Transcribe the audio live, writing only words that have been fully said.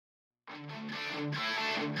Pittsburgh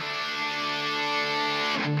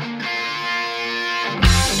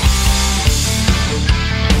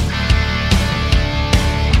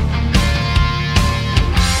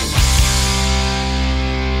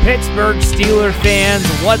Steelers fans,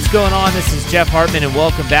 what's going on? This is Jeff Hartman, and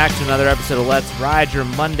welcome back to another episode of Let's Ride, your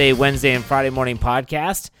Monday, Wednesday, and Friday morning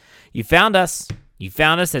podcast. You found us.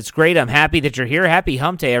 That's great. I'm happy that you're here. Happy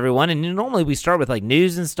hump day, everyone. And normally we start with like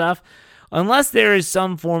news and stuff. Unless there is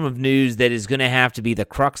some form of news that is going to have to be the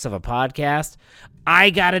crux of a podcast, I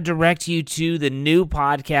got to direct you to the new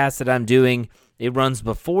podcast that I'm doing. It runs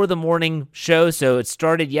before the morning show, so it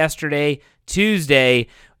started yesterday, Tuesday,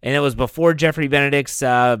 and it was before Jeffrey Benedict's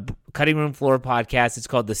Cutting Room Floor podcast. It's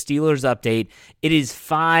called The Steelers Update. It is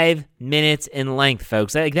 5 minutes in length,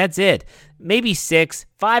 folks. That's it. Maybe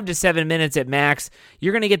 5 to 7 minutes at max.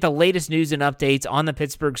 You're going to get the latest news and updates on the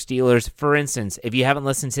Pittsburgh Steelers. For instance, if you haven't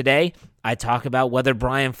listened today, I talk about whether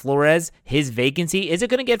Brian Flores, his vacancy, is it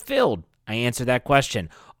going to get filled? I answer that question.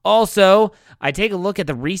 Also, I take a look at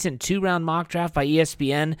the recent 2-round mock draft by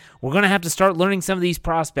ESPN. We're going to have to start learning some of these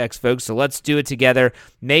prospects, folks, so let's do it together.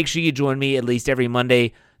 Make sure you join me at least every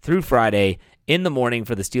Monday through Friday in the morning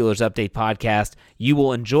for the Steelers Update podcast. You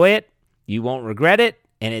will enjoy it. You won't regret it.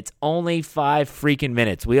 And it's only 5 freaking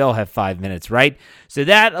minutes. We all have 5 minutes, right? So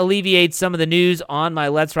that alleviates some of the news on my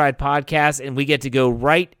Let's Ride podcast, and we get to go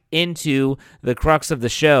right into the crux of the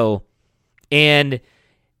show. And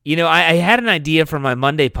you know, I had an idea for my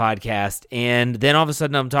Monday podcast, and then all of a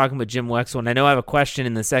sudden I'm talking with Jim Wexel, and I know I have a question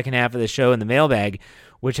in the second half of the show in the mailbag,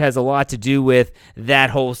 which has a lot to do with that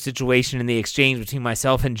whole situation in the exchange between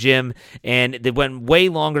myself and Jim, and it went way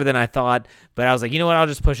longer than I thought, but I was like, you know what, I'll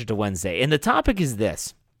just push it to Wednesday. And the topic is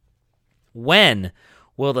this: when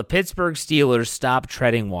will the Pittsburgh Steelers stop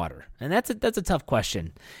treading water? And that's a tough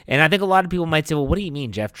question. And I think a lot of people might say, well, what do you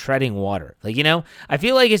mean, Jeff, treading water? Like, you know, I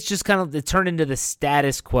feel like it's just kind of it turned into the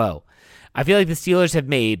status quo. I feel like the Steelers have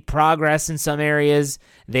made progress in some areas.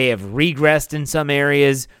 They have regressed in some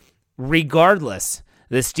areas. Regardless,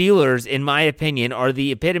 the Steelers, in my opinion, are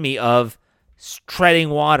the epitome of treading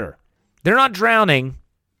water. They're not drowning.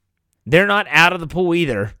 They're not out of the pool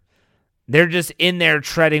either. They're just in there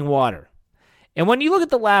treading water. And when you look at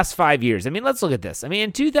the last 5 years, I mean, let's look at this. I mean,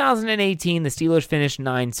 in 2018, the Steelers finished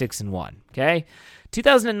 9-6-1, okay?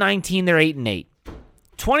 2019, they're 8-8.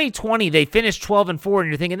 2020, they finished 12-4, and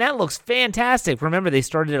you're thinking, that looks fantastic. Remember, they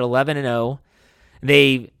started at 11-0.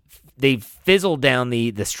 They fizzled down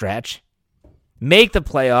the stretch, make the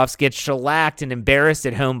playoffs, get shellacked and embarrassed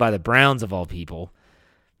at home by the Browns, of all people.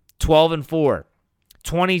 12-4.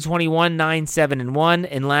 2021, 9-7-1,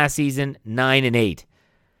 and last season, 9-8.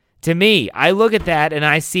 To me, I look at that and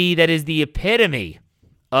I see that is the epitome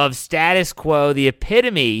of status quo, the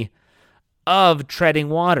epitome of treading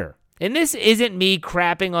water. And this isn't me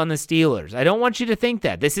crapping on the Steelers. I don't want you to think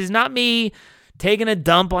that. This is not me taking a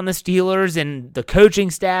dump on the Steelers and the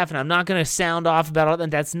coaching staff, and I'm not going to sound off about all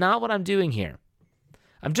that. That's not what I'm doing here.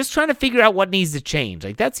 I'm just trying to figure out what needs to change.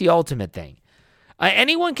 Like, that's the ultimate thing.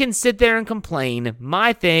 Anyone can sit there and complain.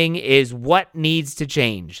 My thing is what needs to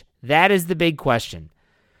change. That is the big question.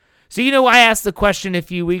 So, you know, I asked the question a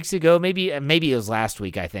few weeks ago, maybe it was last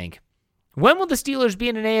week, I think. When will the Steelers be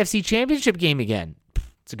in an AFC championship game again?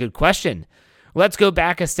 It's a good question. Let's go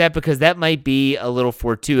back a step because that might be a little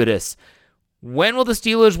fortuitous. When will the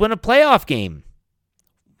Steelers win a playoff game?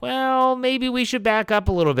 Well, maybe we should back up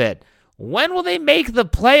a little bit. When will they make the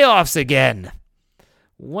playoffs again?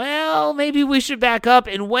 Well, maybe we should back up.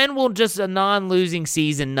 And when will just a non-losing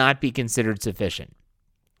season not be considered sufficient?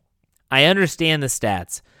 I understand the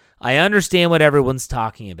stats. I understand what everyone's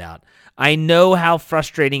talking about. I know how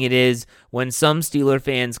frustrating it is when some Steeler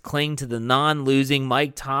fans cling to the non-losing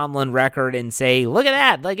Mike Tomlin record and say, look at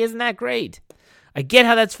that, like, isn't that great? I get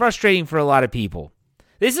how that's frustrating for a lot of people.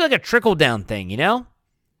 This is like a trickle-down thing, you know?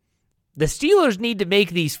 The Steelers need to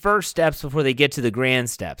make these first steps before they get to the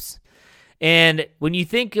grand steps. And when you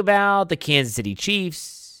think about the Kansas City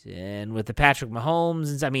Chiefs and with the Patrick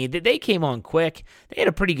Mahomes, I mean, they came on quick. They had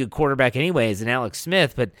a pretty good quarterback anyways in Alex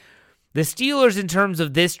Smith, but the Steelers, in terms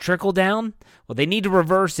of this trickle down, well, they need to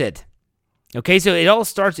reverse it. Okay, so it all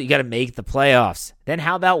starts that you got to make the playoffs. Then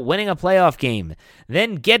how about winning a playoff game?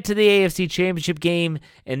 Then get to the AFC Championship game,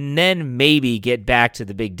 and then maybe get back to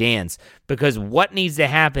the big dance. Because what needs to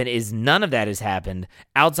happen is none of that has happened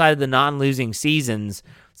outside of the non-losing seasons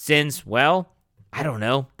since, well, I don't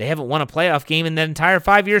know. They haven't won a playoff game in the entire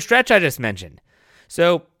 5-year stretch I just mentioned.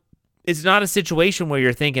 So it's not a situation where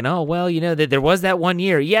you're thinking, oh, well, you know, that there was that 1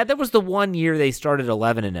 year. Yeah, there was the 1 year they started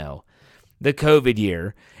 11-0, the COVID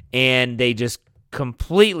year, and they just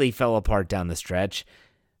completely fell apart down the stretch.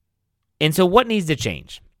 And so what needs to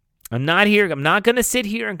change? I'm not going to sit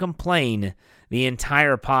here and complain the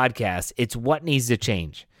entire podcast. It's what needs to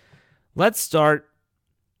change. Let's start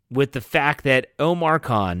with the fact that Omar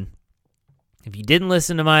Khan, if you didn't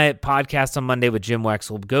listen to my podcast on Monday with Jim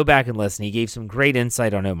Wexel, go back and listen. He gave some great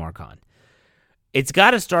insight on Omar Khan. It's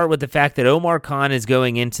got to start with the fact that Omar Khan is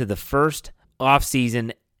going into the first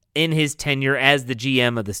offseason in his tenure as the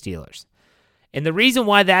GM of the Steelers. And the reason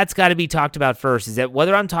why that's got to be talked about first is that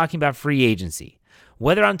whether I'm talking about free agency,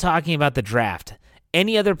 whether I'm talking about the draft,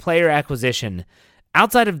 any other player acquisition,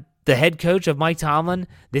 outside of the head coach of Mike Tomlin,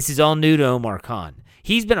 this is all new to Omar Khan.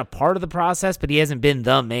 He's been a part of the process, but he hasn't been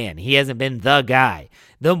the man. He hasn't been the guy,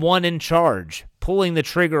 the one in charge, pulling the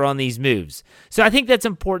trigger on these moves. So I think that's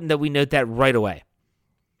important that we note that right away.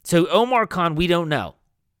 So Omar Khan, we don't know.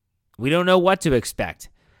 We don't know what to expect.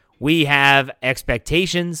 We have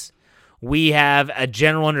expectations. We have a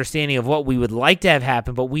general understanding of what we would like to have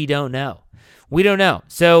happen, but we don't know. We don't know.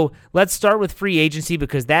 So let's start with free agency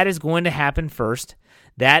because that is going to happen first.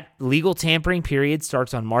 That legal tampering period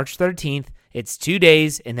starts on March 13th. It's 2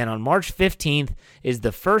 days, and then on March 15th is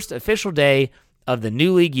the first official day of the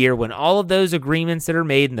new league year when all of those agreements that are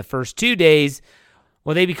made in the first 2 days,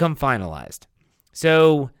 well, they become finalized.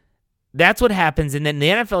 So that's what happens. And then the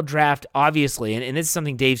NFL draft, obviously, and this is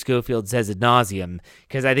something Dave Schofield says ad nauseum,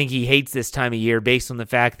 because I think he hates this time of year based on the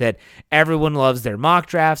fact that everyone loves their mock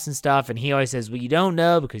drafts and stuff, and he always says, well, you don't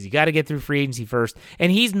know because you got to get through free agency first.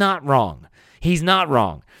 And he's not wrong. He's not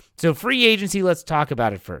wrong. So free agency, let's talk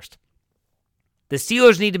about it first. The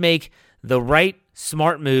Steelers need to make the right,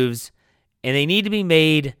 smart moves, and they need to be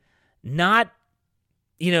made not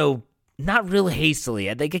real hastily.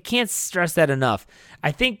 I can't stress that enough.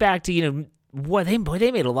 I think back to,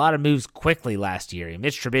 they made a lot of moves quickly last year.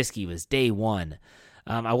 Mitch Trubisky was day one.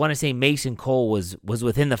 I want to say Mason Cole was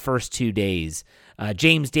within the first 2 days.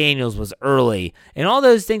 James Daniels was early. And all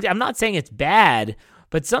those things, I'm not saying it's bad,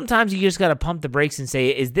 but sometimes you just got to pump the brakes and say,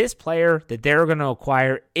 is this player that they're going to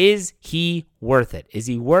acquire, is he worth it? Is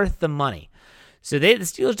he worth the money? So the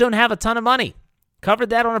Steelers don't have a ton of money. Covered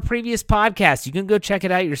that on a previous podcast. You can go check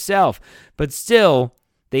it out yourself. But still,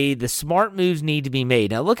 the smart moves need to be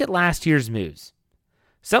made. Now look at last year's moves.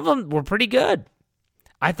 Some of them were pretty good.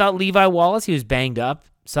 I thought Levi Wallace, he was banged up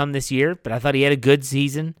some this year, but I thought he had a good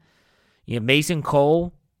season. Mason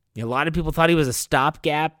Cole, a lot of people thought he was a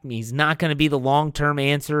stopgap. He's not going to be the long-term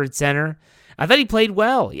answer at center. I thought he played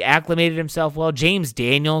well. He acclimated himself well. James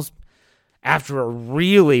Daniels, after a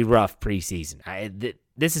really rough preseason.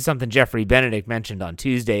 This is something Jeffrey Benedict mentioned on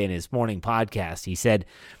Tuesday in his morning podcast. He said,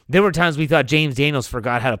 there were times we thought James Daniels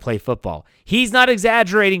forgot how to play football. He's not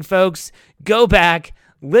exaggerating, folks. Go back,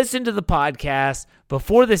 listen to the podcast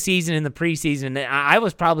before the season in the preseason. I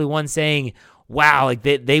was probably one saying, wow, like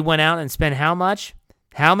they went out and spent how much?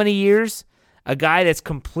 How many years? A guy that's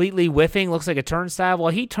completely whiffing, looks like a turnstile.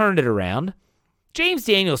 Well, he turned it around. James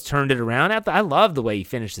Daniels turned it around. I love the way he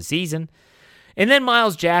finished the season. And then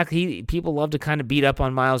Myles Jack, people love to kind of beat up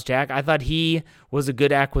on Myles Jack. I thought he was a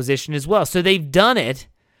good acquisition as well. So they've done it,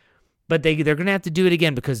 but they're going to have to do it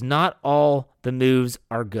again because not all the moves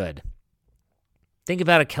are good. Think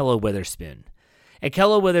about Ahkello Witherspoon.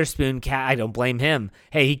 Ahkello Witherspoon, I don't blame him.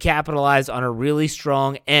 Hey, he capitalized on a really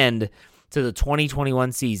strong end to the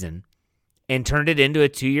 2021 season and turned it into a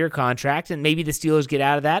 2-year contract, and maybe the Steelers get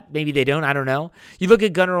out of that. Maybe they don't. I don't know. You look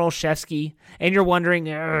at Gunnar Olszewski, and you're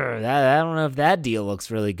wondering, I don't know if that deal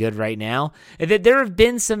looks really good right now. There have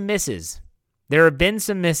been some misses.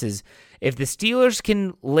 If the Steelers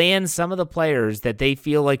can land some of the players that they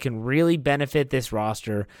feel like can really benefit this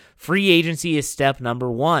roster, free agency is step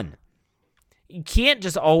number one. You can't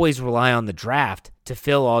just always rely on the draft to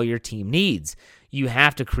fill all your team needs. You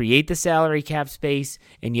have to create the salary cap space,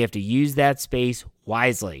 and you have to use that space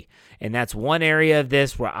wisely. And that's one area of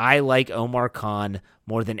this where I like Omar Khan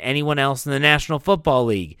more than anyone else in the National Football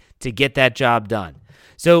League to get that job done.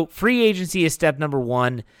 So free agency is step number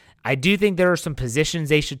one. I do think there are some positions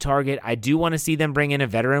they should target. I do want to see them bring in a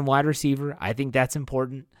veteran wide receiver. I think that's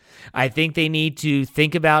important. I think they need to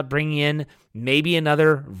think about bringing in maybe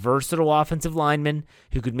another versatile offensive lineman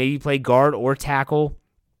who could maybe play guard or tackle.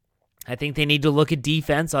 I think they need to look at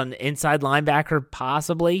defense on inside linebacker,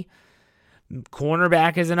 possibly.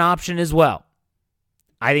 Cornerback is an option as well.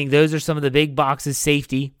 I think those are some of the big boxes.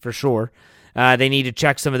 Safety, for sure. They need to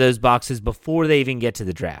check some of those boxes before they even get to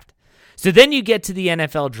the draft. So then you get to the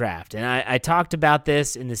NFL draft, and I talked about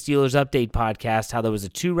this in the Steelers Update podcast, how there was a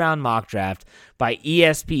 2-round mock draft by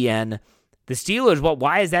ESPN. The Steelers,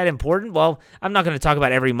 why is that important? Well, I'm not going to talk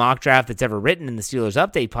about every mock draft that's ever written in the Steelers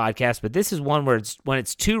Update podcast, but this is one where when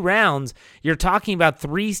it's 2 rounds, you're talking about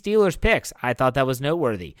 3 Steelers picks. I thought that was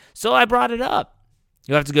noteworthy, so I brought it up.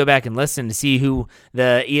 You'll have to go back and listen to see who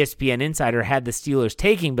the ESPN insider had the Steelers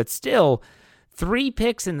taking, but still, 3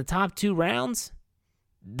 picks in the top 2 rounds,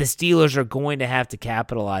 the Steelers are going to have to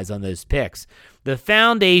capitalize on those picks. The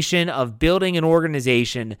foundation of building an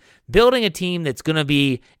organization, building a team that's going to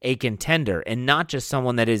be a contender and not just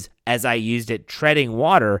someone that is, as I used it, treading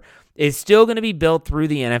water, is still going to be built through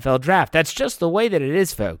the NFL draft. That's just the way that it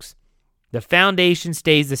is, folks. The foundation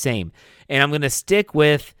stays the same. And I'm going to stick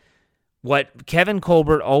with what Kevin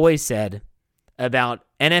Colbert always said about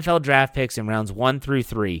NFL draft picks in rounds 1 through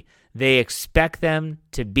 3. They expect them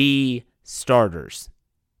to be starters.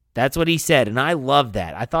 That's what he said, and I love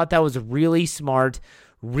that. I thought that was really smart,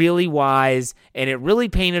 really wise, and it really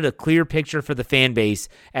painted a clear picture for the fan base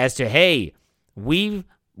as to, hey, we've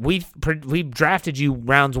drafted you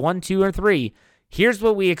rounds 1, 2, or 3. Here's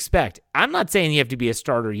what we expect. I'm not saying you have to be a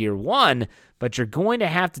starter year 1, but you're going to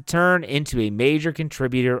have to turn into a major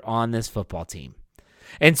contributor on this football team.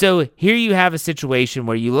 And so here you have a situation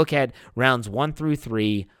where you look at rounds 1 through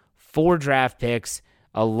 3, 4 draft picks,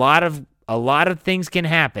 a lot of things can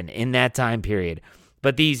happen in that time period.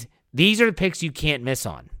 But these are the picks you can't miss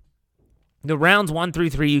on. The rounds 1 through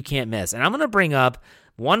 3 you can't miss. And I'm going to bring up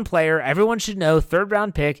one player everyone should know, 3rd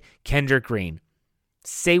round pick, Kendrick Green.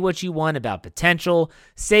 Say what you want about potential.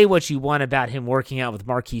 Say what you want about him working out with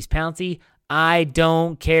Marquise Pouncey. I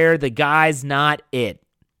don't care. The guy's not it.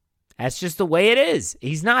 That's just the way it is.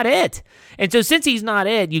 He's not it. And so since he's not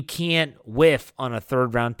it, you can't whiff on a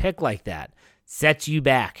 3rd round pick like that. Sets you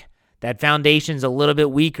back. That foundation's a little bit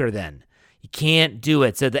weaker then. You can't do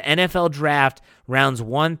it. So the NFL draft, rounds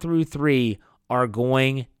 1 through 3, are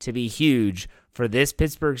going to be huge for this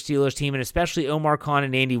Pittsburgh Steelers team, and especially Omar Khan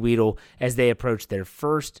and Andy Weidl as they approach their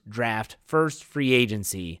first draft, first free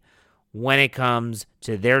agency when it comes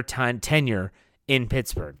to their tenure in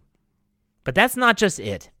Pittsburgh. But that's not just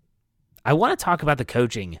it. I want to talk about the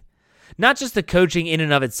coaching. Not just the coaching in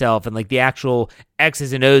and of itself and like the actual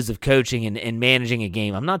X's and O's of coaching and managing a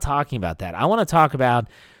game. I'm not talking about that. I want to talk about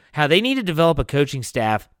how they need to develop a coaching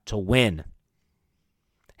staff to win.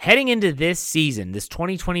 Heading into this season, this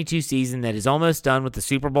 2022 season that is almost done with the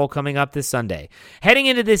Super Bowl coming up this Sunday, heading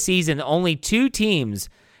into this season, only 2 teams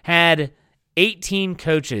had 18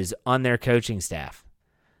 coaches on their coaching staff.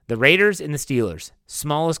 The Raiders and the Steelers,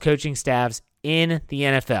 smallest coaching staffs in the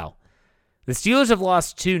NFL. The Steelers have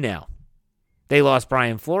lost 2 now. They lost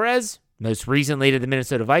Brian Flores, most recently to the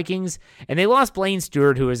Minnesota Vikings, and they lost Blaine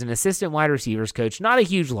Stewart, who was an assistant wide receivers coach. Not a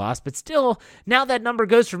huge loss, but still, now that number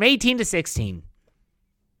goes from 18 to 16.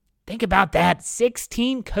 Think about that.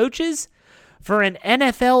 16 coaches for an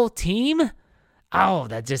NFL team? Oh,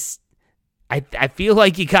 that just... I feel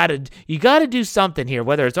like you gotta do something here,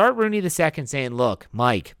 whether it's Art Rooney II saying, look,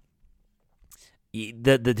 Mike,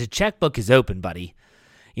 the checkbook is open, buddy.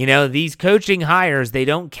 You know, these coaching hires, they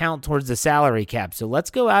don't count towards the salary cap. So let's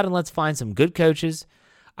go out and let's find some good coaches.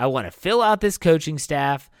 I want to fill out this coaching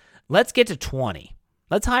staff. Let's get to 20.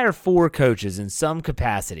 Let's hire 4 coaches in some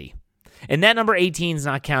capacity. And that number 18 is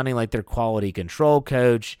not counting like their quality control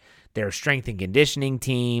coach, their strength and conditioning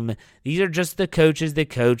team. These are just the coaches that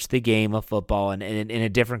coach the game of football in a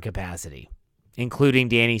different capacity, including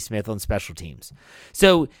Danny Smith on special teams.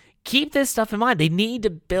 So keep this stuff in mind. They need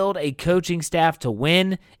to build a coaching staff to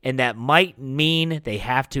win, and that might mean they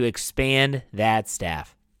have to expand that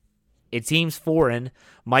staff. It seems foreign.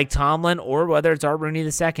 Mike Tomlin, or whether it's Art Rooney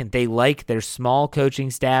II, they like their small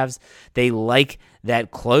coaching staffs. They like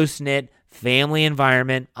that close-knit family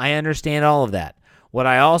environment. I understand all of that. What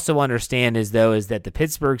I also understand is that the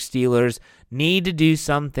Pittsburgh Steelers need to do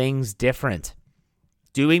some things different.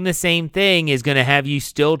 Doing the same thing is going to have you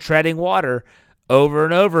still treading water over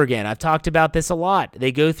and over again. I've talked about this a lot.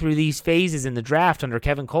 They go through these phases in the draft under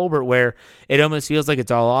Kevin Colbert where it almost feels like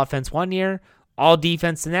it's all offense one year, all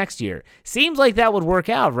defense the next year. Seems like that would work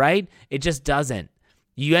out, right? It just doesn't.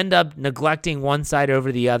 You end up neglecting one side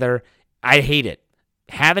over the other. I hate it.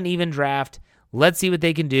 Have an even draft. Let's see what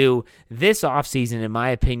they can do. This offseason, in my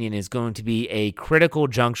opinion, is going to be a critical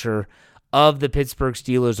juncture of the Pittsburgh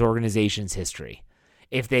Steelers organization's history.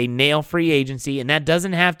 If they nail free agency, and that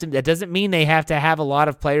doesn't mean they have to have a lot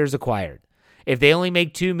of players acquired. If they only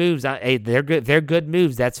make 2 moves, they're good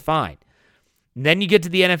moves, that's fine. And then you get to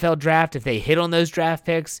the NFL draft. If they hit on those draft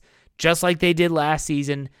picks, just like they did last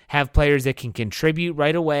season, have players that can contribute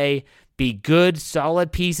right away, be good,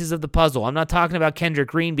 solid pieces of the puzzle. I'm not talking about Kendrick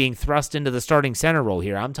Green being thrust into the starting center role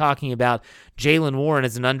here. I'm talking about Jaylen Warren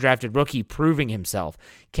as an undrafted rookie proving himself.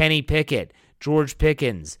 Kenny Pickett, George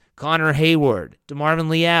Pickens, Connor Hayward, DeMarvin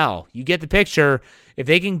Leal. You get the picture. If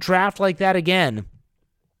they can draft like that again,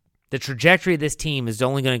 the trajectory of this team is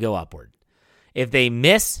only going to go upward. If they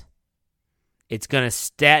miss, it's going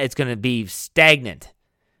to be stagnant.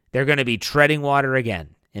 They're going to be treading water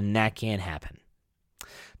again, and that can't happen.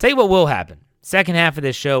 Tell you what will happen. Second half of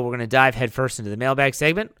this show, we're going to dive headfirst into the mailbag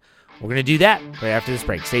segment. We're going to do that right after this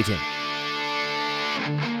break. Stay tuned.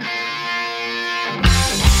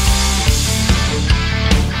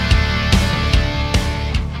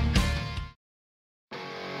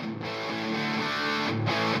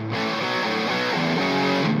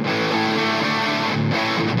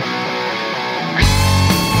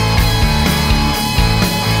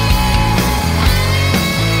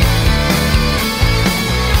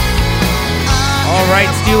 All right,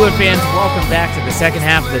 Steeler fans, welcome back to the second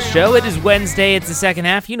half of the show. It is Wednesday. It's the second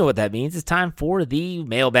half. You know what that means. It's time for the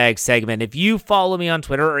mailbag segment. If you follow me on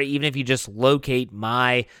Twitter, or even if you just locate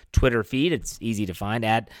my Twitter feed, it's easy to find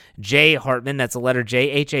at J Hartman. That's the letter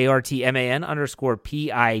J, HARTMAN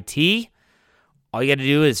 _PIT. All you got to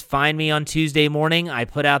do is find me on Tuesday morning. I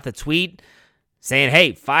put out the tweet saying,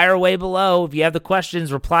 hey, fire away below. If you have the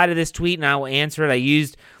questions, reply to this tweet and I will answer it. I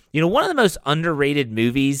used... one of the most underrated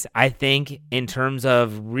movies, I think, in terms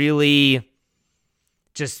of really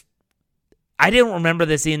just, I didn't remember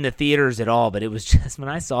this in the theaters at all, but it was just when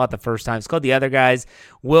I saw it the first time. It's called The Other Guys,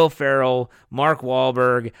 Will Ferrell, Mark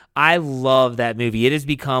Wahlberg. I love that movie. It has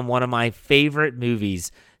become one of my favorite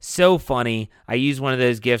movies. So funny. I use one of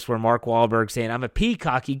those gifs where Mark Wahlberg saying, I'm a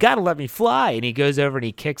peacock, you got to let me fly. And he goes over and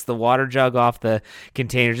he kicks the water jug off the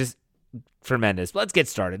container. Just tremendous. Let's get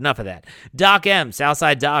started. Enough of that. Doc M,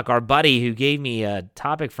 Southside Doc, our buddy who gave me a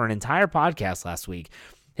topic for an entire podcast last week.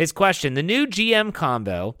 His question, the new GM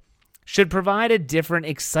combo should provide a different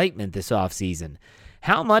excitement this offseason.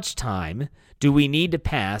 How much time do we need to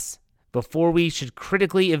pass before we should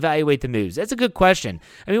critically evaluate the moves? That's a good question.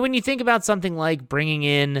 I mean, when you think about something like bringing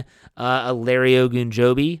in a Larry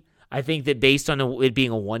Ogunjobi, I think that based on it being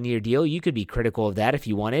a one-year deal, you could be critical of that if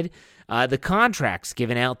you wanted. The contracts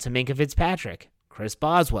given out to Minkah Fitzpatrick, Chris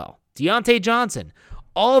Boswell, Deontay Johnson,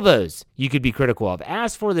 all those you could be critical of.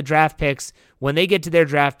 As for the draft picks, when they get to their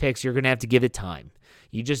draft picks, you're going to have to give it time.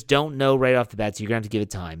 You just don't know right off the bat, so you're going to have to give it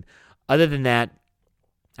time. Other than that,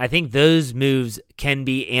 I think those moves can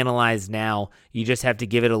be analyzed now. You just have to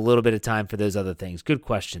give it a little bit of time for those other things. Good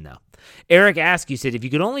question, though. Eric Askew said, if you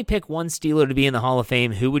could only pick one Steeler to be in the Hall of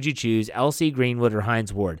Fame, who would you choose, L.C. Greenwood or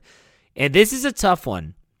Hines Ward? And this is a tough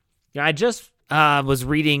one. I just was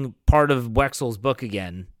reading part of Wexel's book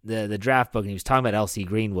again, the draft book, and he was talking about L.C.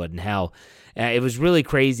 Greenwood and how it was really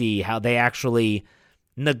crazy how they actually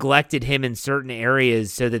neglected him in certain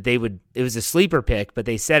areas so that it was a sleeper pick, but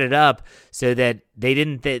they set it up so that they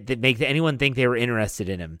didn't make anyone think they were interested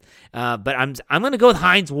in him. But I'm going to go with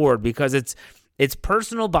Hines Ward because it's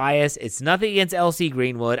personal bias. It's nothing against L.C.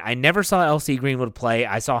 Greenwood. I never saw L.C. Greenwood play.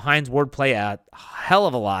 I saw Hines Ward play a hell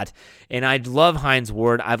of a lot, and I love Hines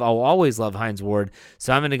Ward. I'll always love Hines Ward,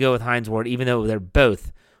 so I'm going to go with Hines Ward, even though they're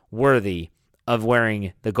both worthy of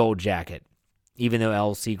wearing the gold jacket, even though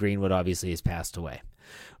L.C. Greenwood obviously has passed away.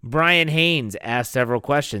 Brian Haynes asked several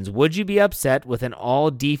questions. Would you be upset with an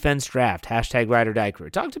all-defense draft?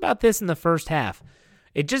 #RideOrDieCrew. Talked about this in the first half.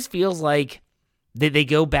 It just feels like they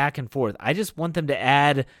go back and forth. I just want them to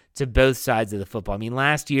add to both sides of the football. I mean,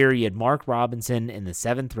 last year you had Mark Robinson in the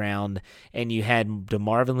 7th round, and you had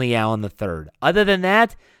DeMarvin Leal in the 3rd. Other than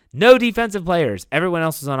that, no defensive players. Everyone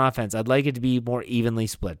else is on offense. I'd like it to be more evenly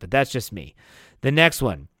split, but that's just me. The next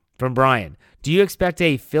one from Brian. Do you expect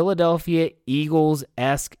a Philadelphia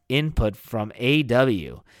Eagles-esque input from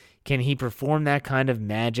AW? Can he perform that kind of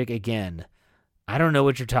magic again? I don't know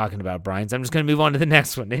what you're talking about, Brian, so I'm just going to move on to the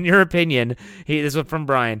next one. In your opinion, this one from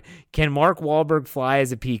Brian, can Mark Wahlberg fly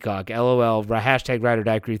as a peacock? LOL,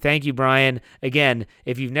 #RideOrDieCrew. Thank you, Brian. Again,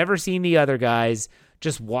 if you've never seen The Other Guys,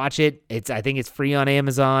 just watch it. I think it's free on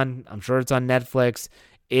Amazon. I'm sure it's on Netflix.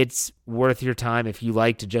 It's worth your time if you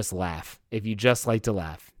like to just laugh. If you just like to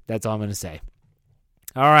laugh. That's all I'm going to say.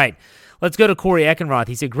 All right, let's go to Corey Eckenroth.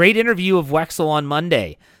 He said, great interview of Wexel on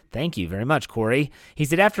Monday. Thank you very much, Corey. He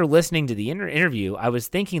said, after listening to the interview, I was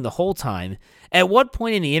thinking the whole time, at what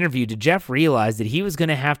point in the interview did Jeff realize that he was going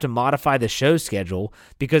to have to modify the show schedule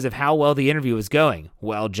because of how well the interview was going?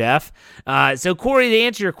 Well, Jeff. So, Corey, to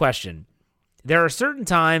answer your question, there are certain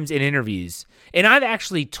times in interviews, and I've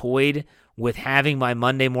actually toyed with having my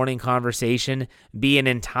Monday morning conversation be an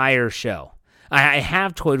entire show. I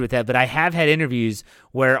have toyed with that, but I have had interviews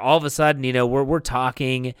where all of a sudden, we're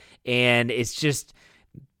talking and it's just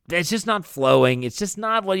not flowing. It's just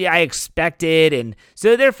not what I expected. And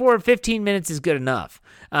so therefore 15 minutes is good enough.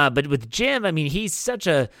 But with Jim, I mean, he's such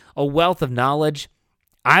a wealth of knowledge.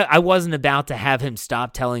 I wasn't about to have him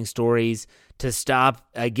stop telling stories to stop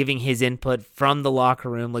giving his input from the locker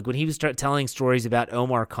room. Like when he was telling stories about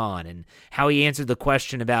Omar Khan and how he answered the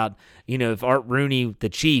question about, if Art Rooney, the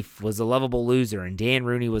Chief, was a lovable loser and Dan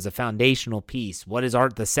Rooney was a foundational piece. What is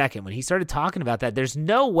Art the Second? When he started talking about that, there's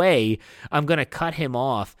no way I'm going to cut him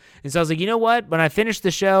off. And so I was like, you know what? When I finished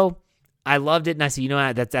the show, I loved it. And I said, you know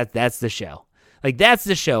what? That's the show. Like, that's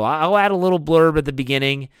the show. I'll add a little blurb at the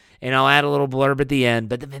beginning, and I'll add a little blurb at the end.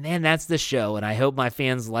 But, man, that's the show, and I hope my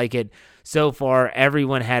fans like it. So far,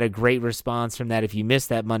 everyone had a great response from that. If you missed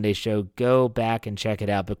that Monday show, go back and check it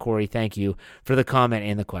out. But, Corey, thank you for the comment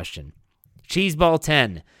and the question.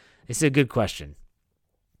 Cheeseball10. This is a good question.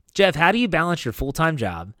 Jeff, how do you balance your full-time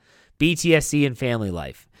job, BTSC, and family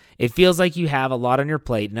life? It feels like you have a lot on your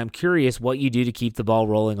plate, and I'm curious what you do to keep the ball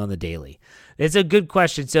rolling on the daily. It's a good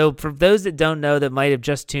question. So for those that don't know that might have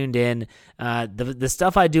just tuned in, the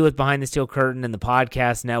stuff I do with Behind the Steel Curtain and the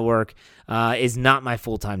podcast network is not my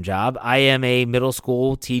full-time job. I am a middle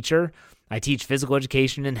school teacher. I teach physical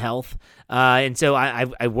education and health. And so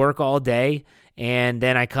I work all day, and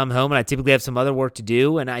then I come home, and I typically have some other work to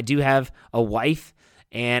do, and I do have a wife.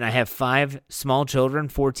 And I have 5 small children,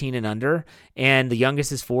 14 and under, and the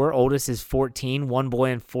youngest is 4, oldest is 14, 1 boy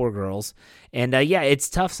and 4 girls. And it's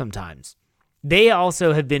tough sometimes. They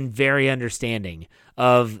also have been very understanding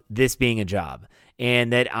of this being a job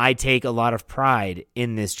and that I take a lot of pride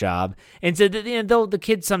in this job. And so the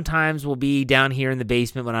kids sometimes will be down here in the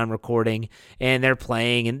basement when I'm recording, and they're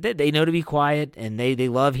playing, and they know to be quiet, and they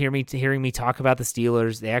love hearing me talk about the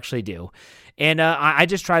Steelers. They actually do. And I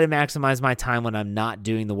just try to maximize my time when I'm not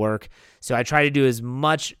doing the work. So I try to do as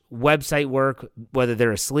much website work, whether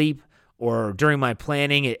they're asleep or during my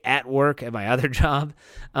planning at work at my other job,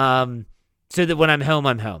 so that when I'm home,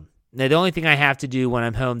 I'm home. Now, the only thing I have to do when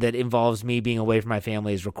I'm home that involves me being away from my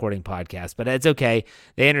family is recording podcasts, but it's okay.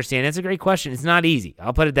 They understand. It's a great question. It's not easy.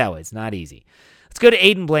 I'll put it that way. It's not easy. Let's go to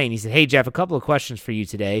Aiden Blaine. He said, hey, Jeff, a couple of questions for you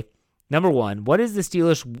today. Number 1, what is the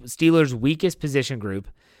Steelers' weakest position group,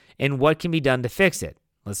 and what can be done to fix it?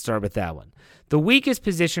 Let's start with that one. The weakest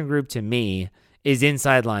position group to me is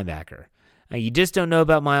inside linebacker. Now, you just don't know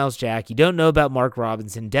about Myles Jack. You don't know about Mark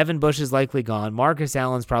Robinson. Devin Bush is likely gone. Marcus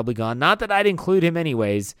Allen's probably gone. Not that I'd include him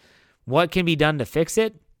anyways. What can be done to fix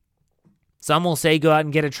it? Some will say go out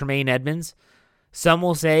and get a Tremaine Edmunds. Some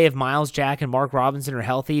will say if Myles Jack and Mark Robinson are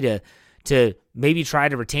healthy to maybe try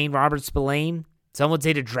to retain Robert Spillane. Some would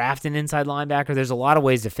say to draft an inside linebacker. There's a lot of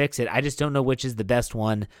ways to fix it. I just don't know which is the best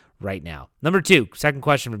one right now. Number 2, second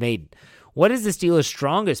question from Aiden. What is the Steelers'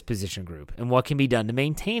 strongest position group, and what can be done to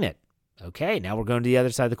maintain it? Okay, now we're going to the other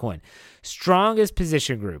side of the coin. Strongest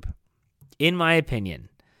position group, in my opinion.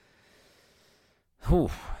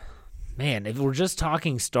 Man, if we're just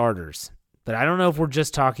talking starters, but I don't know if we're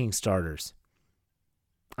just talking starters.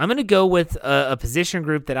 I'm going to go with a position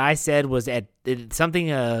group that I said was at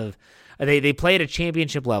something of, they play at a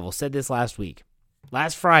championship level. Said this last week.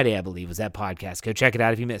 Last Friday, I believe, was that podcast. Go check it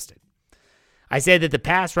out if you missed it. I said that the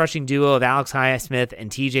pass rushing duo of Alex Highsmith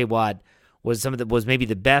and TJ Watt was maybe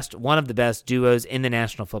the best, one of the best duos in the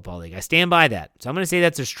National Football League. I stand by that. So I'm going to say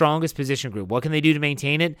that's their strongest position group. What can they do to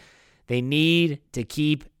maintain it? They need to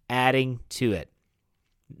keep adding to it,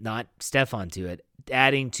 not Stephon to it,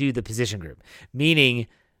 adding to the position group, meaning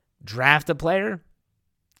draft a player.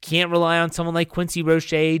 Can't rely on someone like Quincy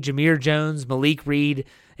Roche, Jameer Jones, Malik Reed.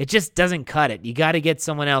 It just doesn't cut it. You got to get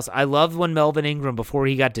someone else. I loved when Melvin Ingram, before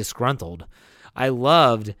he got disgruntled, I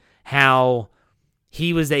loved how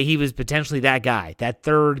he was potentially that guy, that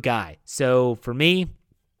third guy. So for me,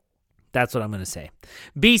 that's what I'm going to say.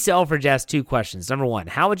 B. Selfridge asked 2 questions. Number 1,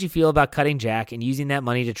 how would you feel about cutting Jack and using that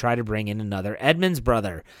money to try to bring in another Edmunds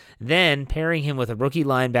brother, then pairing him with a rookie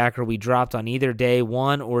linebacker we dropped on either day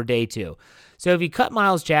 1 or day 2? So if you cut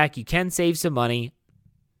Myles Jack, you can save some money.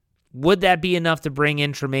 Would that be enough to bring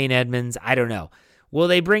in Tremaine Edmunds? I don't know. Will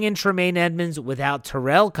they bring in Tremaine Edmunds without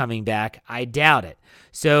Terrell coming back? I doubt it.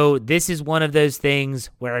 So this is one of those things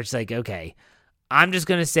where it's like, okay, I'm just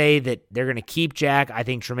going to say that they're going to keep Jack. I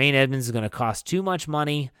think Tremaine Edmunds is going to cost too much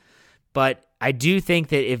money, but I do think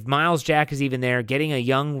that if Myles Jack is even there, getting a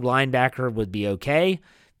young linebacker would be okay.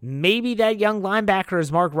 Maybe that young linebacker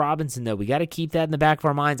is Mark Robinson, though. We got to keep that in the back of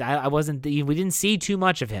our minds. We didn't see too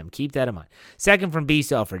much of him. Keep that in mind. Second from B.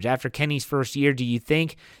 Selfridge, after Kenny's first year, do you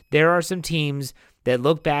think there are some teams that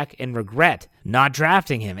look back and regret not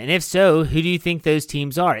drafting him? And if so, who do you think those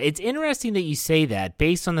teams are? It's interesting that you say that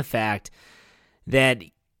based on the fact that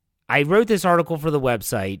I wrote this article for the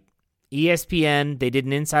website, ESPN, they did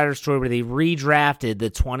an insider story where they redrafted the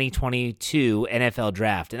 2022 NFL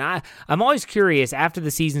draft. And I'm always curious, after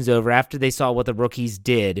the season's over, after they saw what the rookies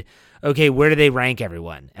did, okay, where do they rank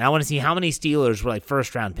everyone? And I want to see how many Steelers were like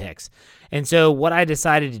first-round picks. And so what I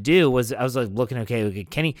decided to do was I was like looking, okay,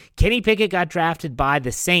 Kenny Pickett got drafted by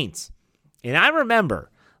the Saints. And I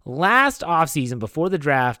remember last offseason before the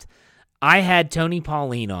draft, I had Tony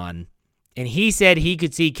Pauline on, and he said he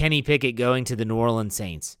could see Kenny Pickett going to the New Orleans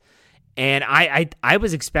Saints. And I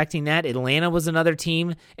was expecting that. Atlanta was another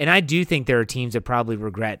team, and I do think there are teams that probably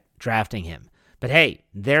regret drafting him. But hey,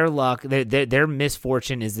 their luck, their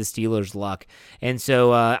misfortune is the Steelers' luck. And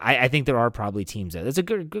so I think there are probably teams there. That's a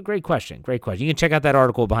great question. Great question. You can check out that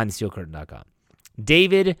article BehindTheSteelCurtain.com.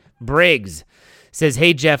 David Briggs says,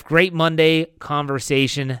 hey, Jeff, great Monday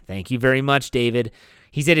conversation. Thank you very much, David.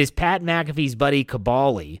 He said, is Pat McAfee's buddy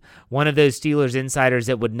Kabali one of those Steelers insiders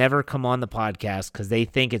that would never come on the podcast because they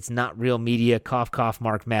think it's not real media? Cough, cough,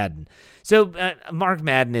 Mark Madden. So Mark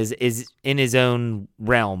Madden is in his own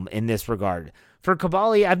realm in this regard. For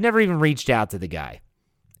Kabali, I've never even reached out to the guy.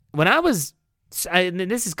 When I was, and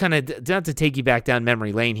this is kind of, not to take you back down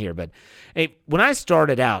memory lane here, but when I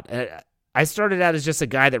started out as just a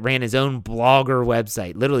guy that ran his own blogger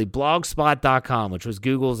website, literally blogspot.com, which was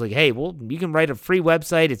Google's like, hey, well, you can write a free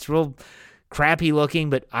website. It's real crappy looking,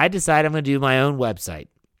 but I decided I'm going to do my own website.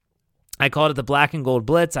 I called it the Black and Gold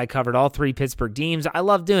Blitz. I covered all 3 Pittsburgh teams. I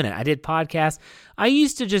love doing it. I did podcasts. I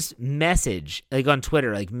used to just message, like on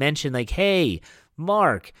Twitter, like mention like, hey,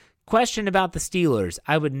 Mark, question about the Steelers.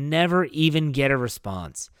 I would never even get a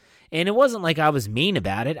response. And it wasn't like I was mean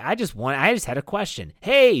about it. I just had a question.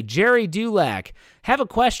 Hey, Jerry Dulac, have a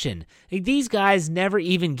question. Like, these guys never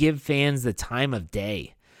even give fans the time of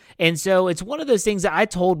day. And so it's one of those things that I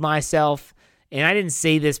told myself, and I didn't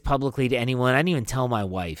say this publicly to anyone. I didn't even tell my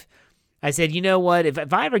wife. I said, you know what?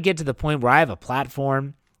 If I ever get to the point where I have a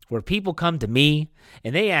platform where people come to me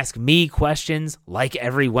and they ask me questions like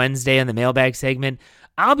every Wednesday on the mailbag segment,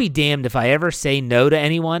 I'll be damned if I ever say no to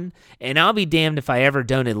anyone, and I'll be damned if I ever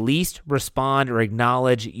don't at least respond or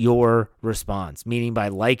acknowledge your response, meaning by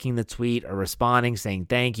liking the tweet or responding, saying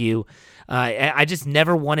thank you. I just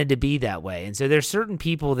never wanted to be that way. And so there's certain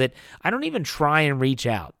people that I don't even try and reach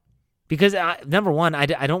out because, number one, I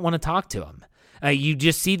don't want to talk to them. You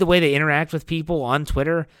just see the way they interact with people on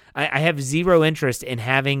Twitter. I have zero interest in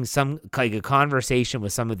having some like a conversation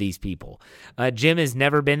with some of these people. Jim has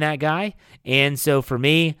never been that guy. And so for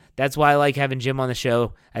me, that's why I like having Jim on the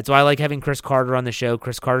show. That's why I like having Chris Carter on the show.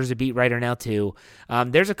 Chris Carter's a beat writer now too.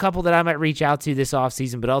 There's a couple that I might reach out to this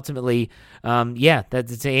offseason, but ultimately,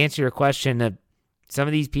 that's to answer your question, some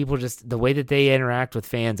of these people, just the way that they interact with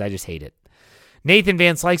fans, I just hate it. Nathan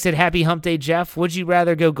Van Slyke said, happy hump day, Jeff. Would you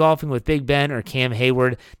rather go golfing with Big Ben or Cam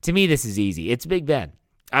Hayward? To me, this is easy. It's Big Ben.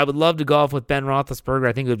 I would love to golf with Ben Roethlisberger.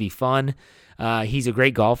 I think it would be fun. He's a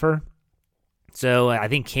great golfer. So I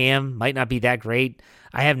think Cam might not be that great.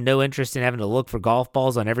 I have no interest in having to look for golf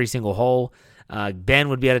balls on every single hole. Ben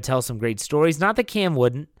would be able to tell some great stories. Not that Cam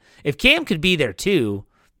wouldn't. If Cam could be there too,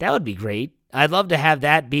 that would be great. I'd love to have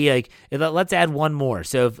that be like, let's add one more.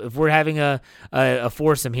 So if we're having a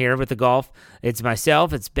foursome here with the golf, it's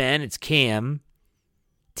myself, it's Ben, it's Cam.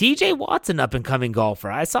 TJ Watt's an up-and-coming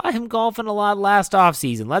golfer. I saw him golfing a lot last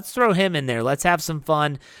offseason. Let's throw him in there. Let's have some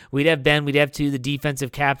fun. We'd have Ben. We'd have 2 the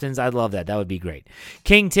defensive captains. I'd love that. That would be great.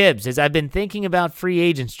 King Tibbs says, I've been thinking about free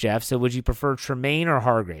agents, Jeff, so would you prefer Tremaine or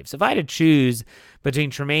Hargrave? So if I had to choose between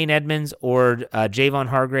Tremaine Edmonds or Javon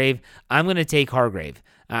Hargrave, I'm going to take Hargrave.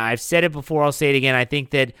 I've said it before. I'll say it again. I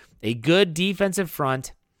think that a good defensive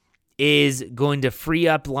front is going to free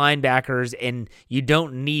up linebackers, and you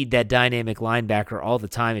don't need that dynamic linebacker all the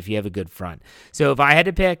time if you have a good front. So if I had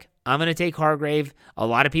to pick, I'm going to take Hargrave. A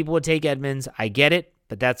lot of people would take Edmonds. I get it,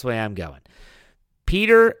 but that's the way I'm going.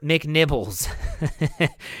 Peter McNibbles.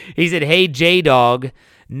 He said, hey, J-Dog.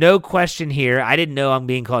 No question here. I didn't know I'm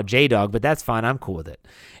being called J-Dog, but that's fine. I'm cool with it.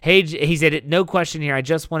 Hey, he said, no question here. I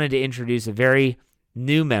just wanted to introduce a very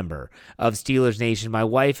new member of Steelers Nation. My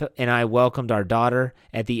wife and I welcomed our daughter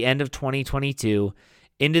at the end of 2022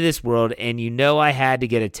 into this world, and you know I had to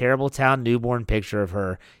get a Terrible Town newborn picture of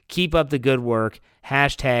her. Keep up the good work.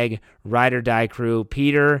 Hashtag Ride or Die Crew.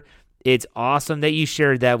 Peter, it's awesome that you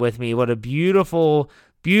shared that with me. What a beautiful,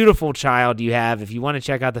 beautiful child you have. If you want to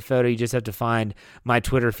check out the photo, you just have to find my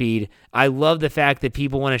Twitter feed. I love the fact that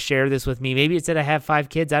people want to share this with me. Maybe it said I have 5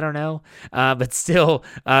 kids. I don't know. But still,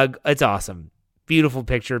 it's awesome. Beautiful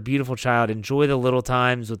picture, beautiful child. Enjoy the little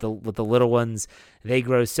times with the little ones. They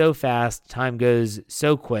grow so fast. Time goes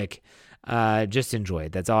so quick. Just enjoy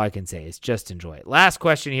it. That's all I can say is just enjoy it. Last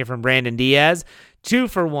question here from Brandon Diaz. 2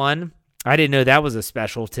 for 1. I didn't know that was a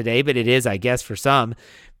special today, but it is, I guess, for some.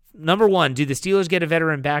 Number one, do the Steelers get a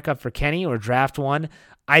veteran backup for Kenny or draft one?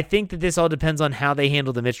 I think that this all depends on how they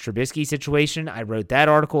handle the Mitch Trubisky situation. I wrote that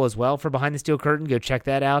article as well for Behind the Steel Curtain. Go check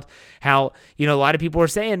that out. How, a lot of people are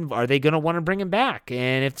saying, are they going to want to bring him back?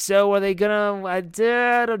 And if so, are they going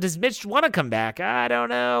to, does Mitch want to come back? I don't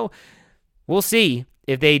know. We'll see.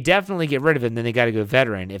 If they definitely get rid of him, then they got to go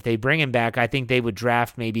veteran. If they bring him back, I think they would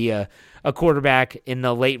draft maybe a quarterback in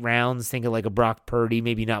the late rounds, thinking like a Brock Purdy,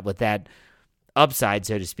 maybe not with that upside,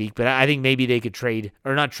 so to speak, but I think maybe they could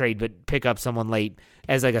but pick up someone late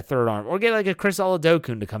as like a third arm, or get like a Chris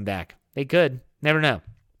Oladokun to come back. They could. Never know.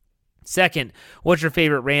 Second, what's your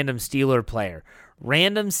favorite random Steeler player?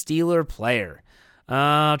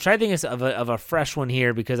 I'll try to think of a fresh one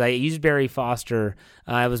here because I used Barry Foster.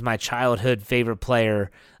 It was my childhood favorite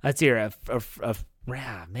player. Let's hear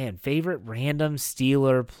favorite random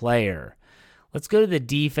Steeler player. Let's go to the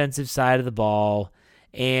defensive side of the ball,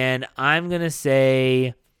 and I'm going to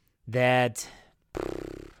say that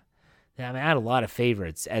I had a lot of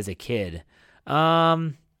favorites as a kid.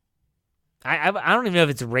 I don't even know if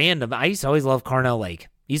it's random. I used to always love Carnell Lake.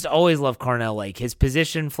 His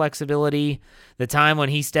position flexibility, the time when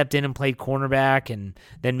he stepped in and played cornerback and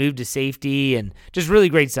then moved to safety, and just really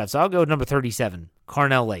great stuff. So I'll go with number 37,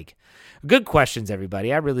 Carnell Lake. Good questions,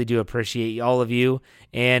 everybody. I really do appreciate all of you,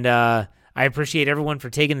 and I appreciate everyone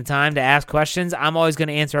for taking the time to ask questions. I'm always going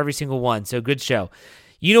to answer every single one, so good show.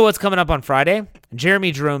 You know what's coming up on Friday?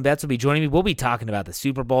 Jeremy Jerome Betts will be joining me. We'll be talking about the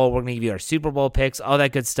Super Bowl. We're going to give you our Super Bowl picks, all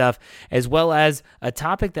that good stuff, as well as a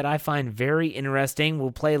topic that I find very interesting.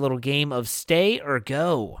 We'll play a little game of stay or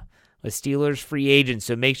go with Steelers free agents,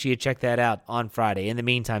 so make sure you check that out on Friday. In the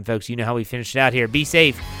meantime, folks, you know how we finish it out here. Be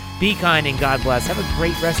safe, be kind, and God bless. Have a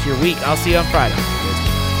great rest of your week. I'll see you on Friday.